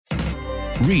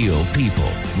Real people,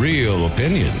 real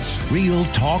opinions, real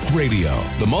talk radio.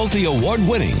 The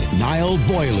multi-award-winning Niall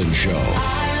Boylan Show.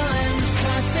 Ireland's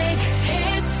classic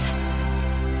hits.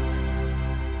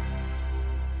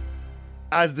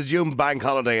 As the June bank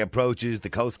holiday approaches, the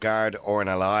Coast Guard,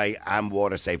 RNLI and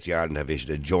Water Safety Ireland have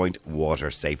issued a joint water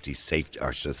safety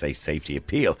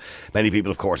appeal. Many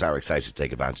people, of course, are excited to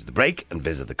take advantage of the break and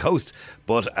visit the coast,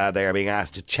 but they are being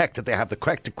asked to check that they have the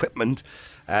correct equipment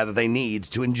that they need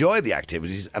to enjoy the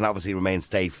activities and obviously remain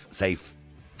safe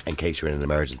in case you're in an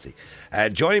emergency.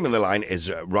 Joining me on the line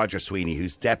is Roger Sweeney,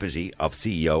 who's Deputy of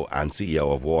CEO and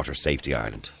CEO of Water Safety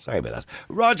Ireland. Sorry about that.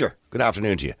 Roger, good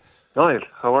afternoon to you. Niall,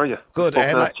 how are you? Good.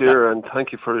 Last year, and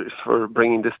thank you for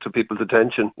bringing this to people's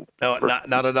attention. No,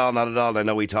 not at all. I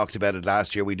know we talked about it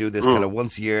last year. We do this kind of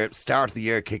once a year. Start of the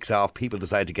year kicks off. People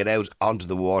decide to get out onto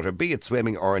the water, be it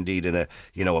swimming or indeed in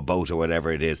a boat or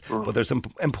whatever it is. But there's some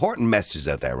important messages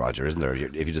out there, Roger, isn't there?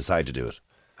 If you decide to do it.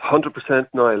 100%,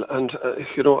 Niall. And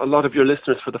a lot of your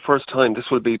listeners, for the first time,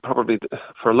 this will be probably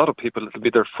for a lot of people, it'll be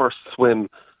their first swim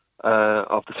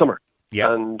of the summer.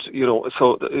 Yeah. And,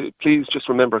 so please just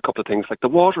remember a couple of things. Like, the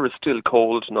water is still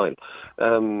cold, Niall.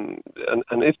 And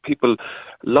if a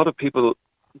lot of people,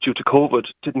 due to COVID,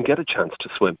 didn't get a chance to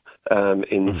swim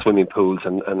in swimming pools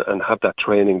and have that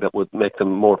training that would make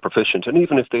them more proficient. And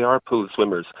even if they are pool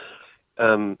swimmers,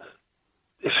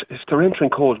 if they're entering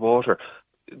cold water,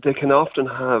 they can often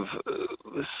have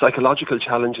psychological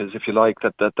challenges, if you like,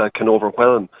 that can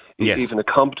overwhelm even a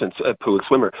competent pool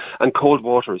swimmer. And cold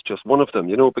water is just one of them,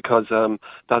 because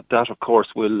that of course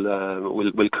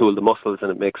will cool the muscles,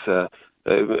 and it makes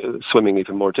swimming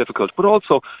even more difficult. But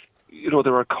also,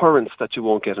 there are currents that you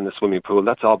won't get in a swimming pool.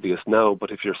 That's obvious now, but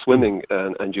if you're swimming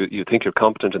and you think you're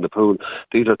competent in the pool,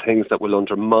 these are things that will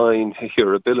undermine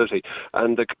your ability.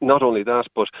 And not only that,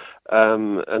 but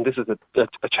and this is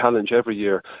a challenge every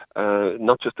year,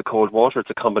 not just the cold water, it's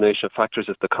a combination of factors,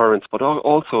 it's the currents, but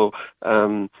also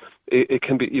it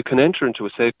can be, you can enter into a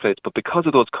safe place, but because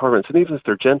of those currents, and even if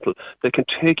they're gentle, they can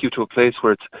take you to a place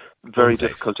where it's very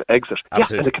difficult to exit.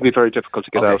 Absolutely. Yeah, and it can be very difficult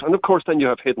to get out. And of course, then you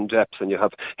have hidden depths and you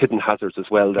have hidden hazards as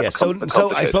well.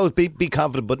 So I suppose be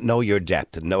confident, but know your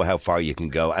depth and know how far you can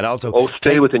go, and also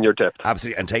stay within your depth.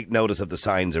 Absolutely, and take notice of the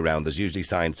signs around. There's usually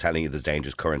signs telling you there's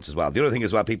dangerous currents as well. The other thing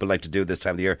as well, people like to do this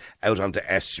time of the year, out onto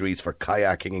estuaries for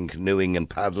kayaking and canoeing and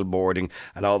paddle boarding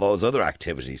and all those other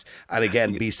activities. And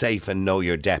again, be safe and know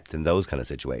your depth in those kind of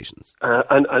situations.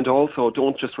 And also,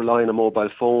 don't just rely on a mobile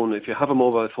phone. If you have a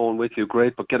mobile phone with you,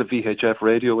 great, but get a VHF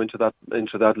radio into that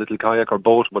little kayak or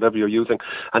boat, whatever you're using,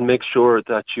 and make sure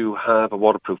that you have a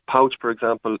waterproof pouch, for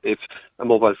example, if a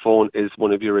mobile phone is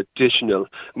one of your additional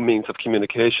means of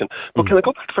communication. But can I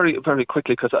go back very, very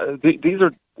quickly, because these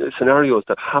are scenarios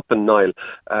that happen, Niall,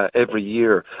 every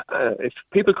year. If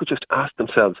people could just ask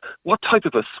themselves, what type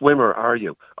of a swimmer are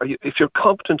you? If you're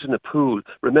competent in a pool,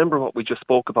 remember what we just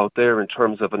spoke about there in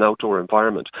terms of an outdoor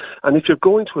environment. And if you're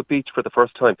going to a beach for the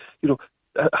first time,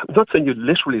 I'm not saying you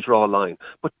literally draw a line,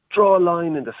 but draw a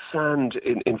line in the sand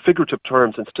in figurative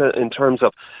terms, in terms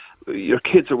of your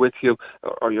kids are with you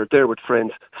or you're there with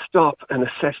friends. Stop and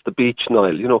assess the beach,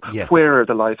 Niall. Where are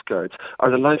the lifeguards? Are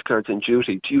the lifeguards in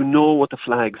duty? Do you know what the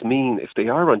flags mean if they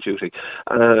are on duty?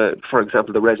 For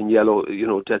example, the red and yellow,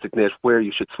 designate where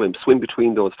you should swim. Swim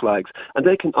between those flags. And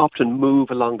they can often move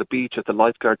along the beach if the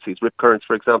lifeguard sees rip currents,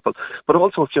 for example. But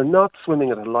also, if you're not swimming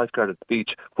at a lifeguard at the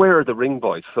beach, where are the ring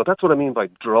buoys? So that's what I mean by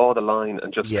draw the line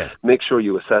and just make sure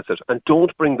you assess it. And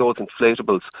don't bring those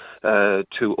inflatables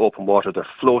to open water. They're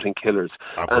floating killers.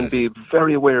 Absolutely. And be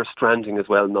very aware of stranding as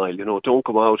well, Niall. Don't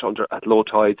go out at low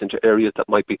tides into areas that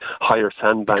might be higher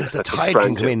sandbanks. Because the tide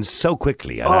can come in so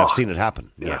quickly, and I've seen it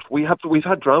happen. Yeah, we've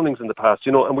had drownings in the past,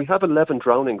 and we have 11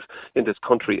 drownings in this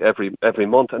country every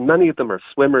month, and many of them are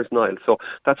swimmers, Niall. So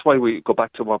that's why we go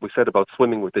back to what we said about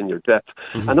swimming within your depth.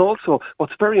 And also,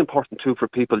 what's very important too for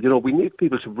people, we need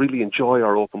people to really enjoy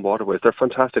our open waterways. They're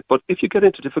fantastic, but if you get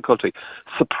into difficulty,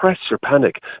 suppress your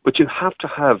panic. But you have to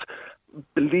have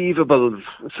believable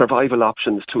survival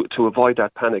options to avoid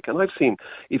that panic. And I've seen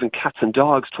even cats and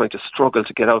dogs trying to struggle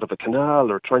to get out of a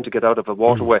canal or trying to get out of a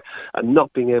waterway and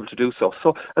not being able to do so.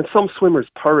 And some swimmers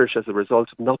perish as a result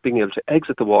of not being able to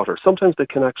exit the water. Sometimes they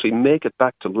can actually make it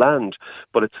back to land,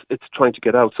 but it's trying to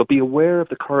get out. So be aware of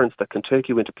the currents that can take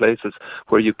you into places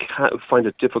where you find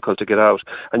it difficult to get out.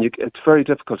 And it's very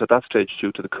difficult at that stage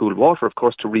due to the cool water, of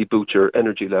course, to reboot your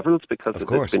energy levels because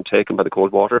it's been taken by the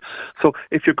cold water. So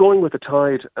if you're going with the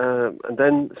tide and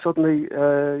then suddenly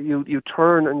you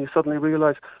turn and you suddenly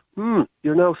realise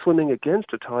you're now swimming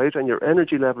against a tide and your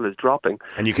energy level is dropping.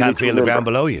 And you can't feel the ground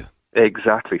below you.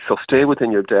 Exactly. So stay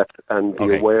within your depth and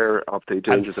be aware of the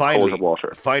dangers of colder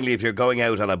water. Finally, if you're going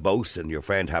out on a boat and your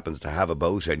friend happens to have a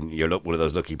boat and you're one of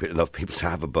those lucky enough people to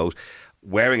have a boat,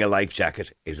 wearing a life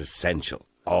jacket is essential.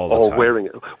 All the time.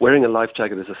 Wearing a life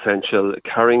jacket is essential.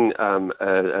 Carrying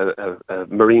a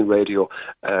marine radio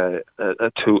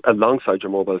alongside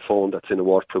your mobile phone that's in a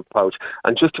waterproof pouch.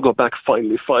 And just to go back,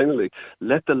 finally,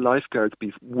 let the lifeguards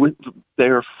be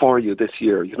there for you this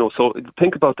year. You know, so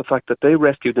think about the fact that they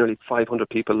rescued nearly 500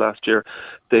 people last year.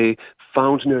 They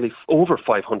found nearly over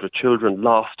 500 children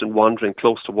lost and wandering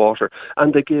close to water,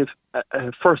 and they gave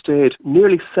first aid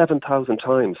nearly 7,000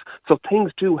 times. So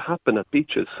things do happen at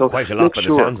beaches. So quite a lot, by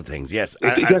the sounds of things, yes.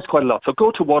 Yes, quite a lot. So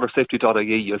go to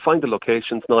watersafety.ie. You'll find the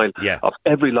locations, Niall, of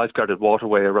every lifeguarded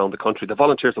waterway around the country. The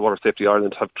volunteers of Water Safety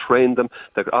Ireland have trained them.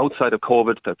 They're outside of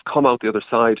COVID. They've come out the other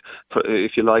side.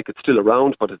 If you like, it's still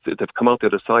around, but they've come out the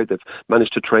other side. They've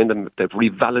managed to train them. They've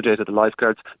revalidated the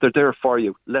lifeguards. They're there for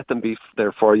you. Let them be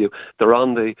there for you. They're all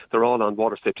on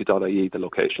watersafety.ie, the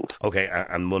locations. Okay,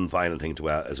 and one final thing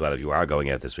as well. If you are going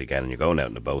out this weekend and you're going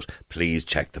out in a boat, please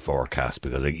check the forecast,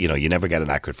 because you never get an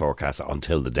accurate forecast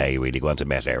until the day. Really go onto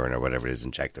Met Éireann or whatever it is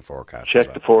and check the forecast.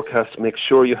 Check the forecast. Make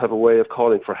sure you have a way of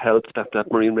calling for help.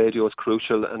 That marine radio is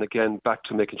crucial. And again, back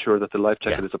to making sure that the life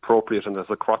jacket is appropriate and there's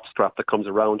a crotch strap that comes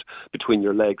around between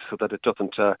your legs so that it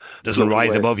doesn't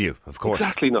rise above you. Of course,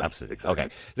 exactly. Not absolutely. Okay.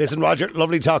 Listen, Roger,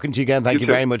 lovely talking to you again. Thank you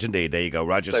very much indeed. There you go,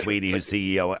 Roger Sweedy, who's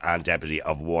CEO and Deputy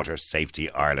of Water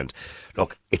Safety Ireland.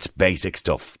 Look, it's basic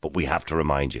stuff, but we have to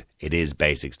remind you, it is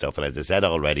basic stuff. And as I said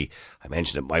already, I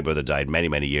mentioned it, my brother died many,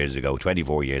 many years ago,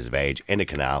 24 years of age, in a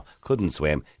canal, couldn't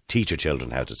swim. Teach your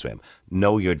children how to swim.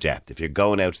 Know your depth. If you're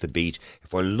going out to the beach,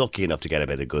 if we're lucky enough to get a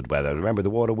bit of good weather, remember the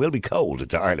water will be cold.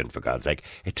 It's Ireland, for God's sake.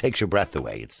 It takes your breath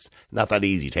away. It's not that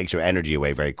easy. It takes your energy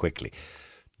away very quickly.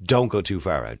 Don't go too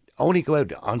far out. Only go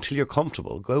out until you're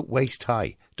comfortable. Go out waist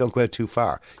high. Don't go out too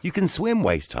far. You can swim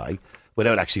waist high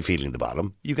without actually feeling the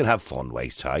bottom. You can have fun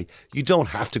waist high. You don't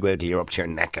have to go out till you're up to your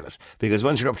neck in it, because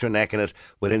once you're up to your neck in it,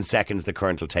 within seconds the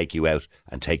current will take you out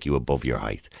and take you above your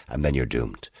height, and then you're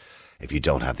doomed if you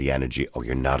don't have the energy or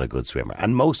you're not a good swimmer.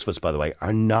 And most of us, by the way,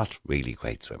 are not really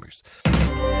great swimmers.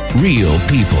 Real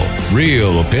people,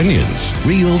 real opinions,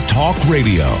 real talk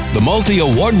radio. The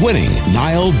multi-award winning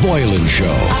Niall Boylan Show.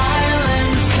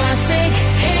 Ireland's classic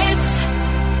hits.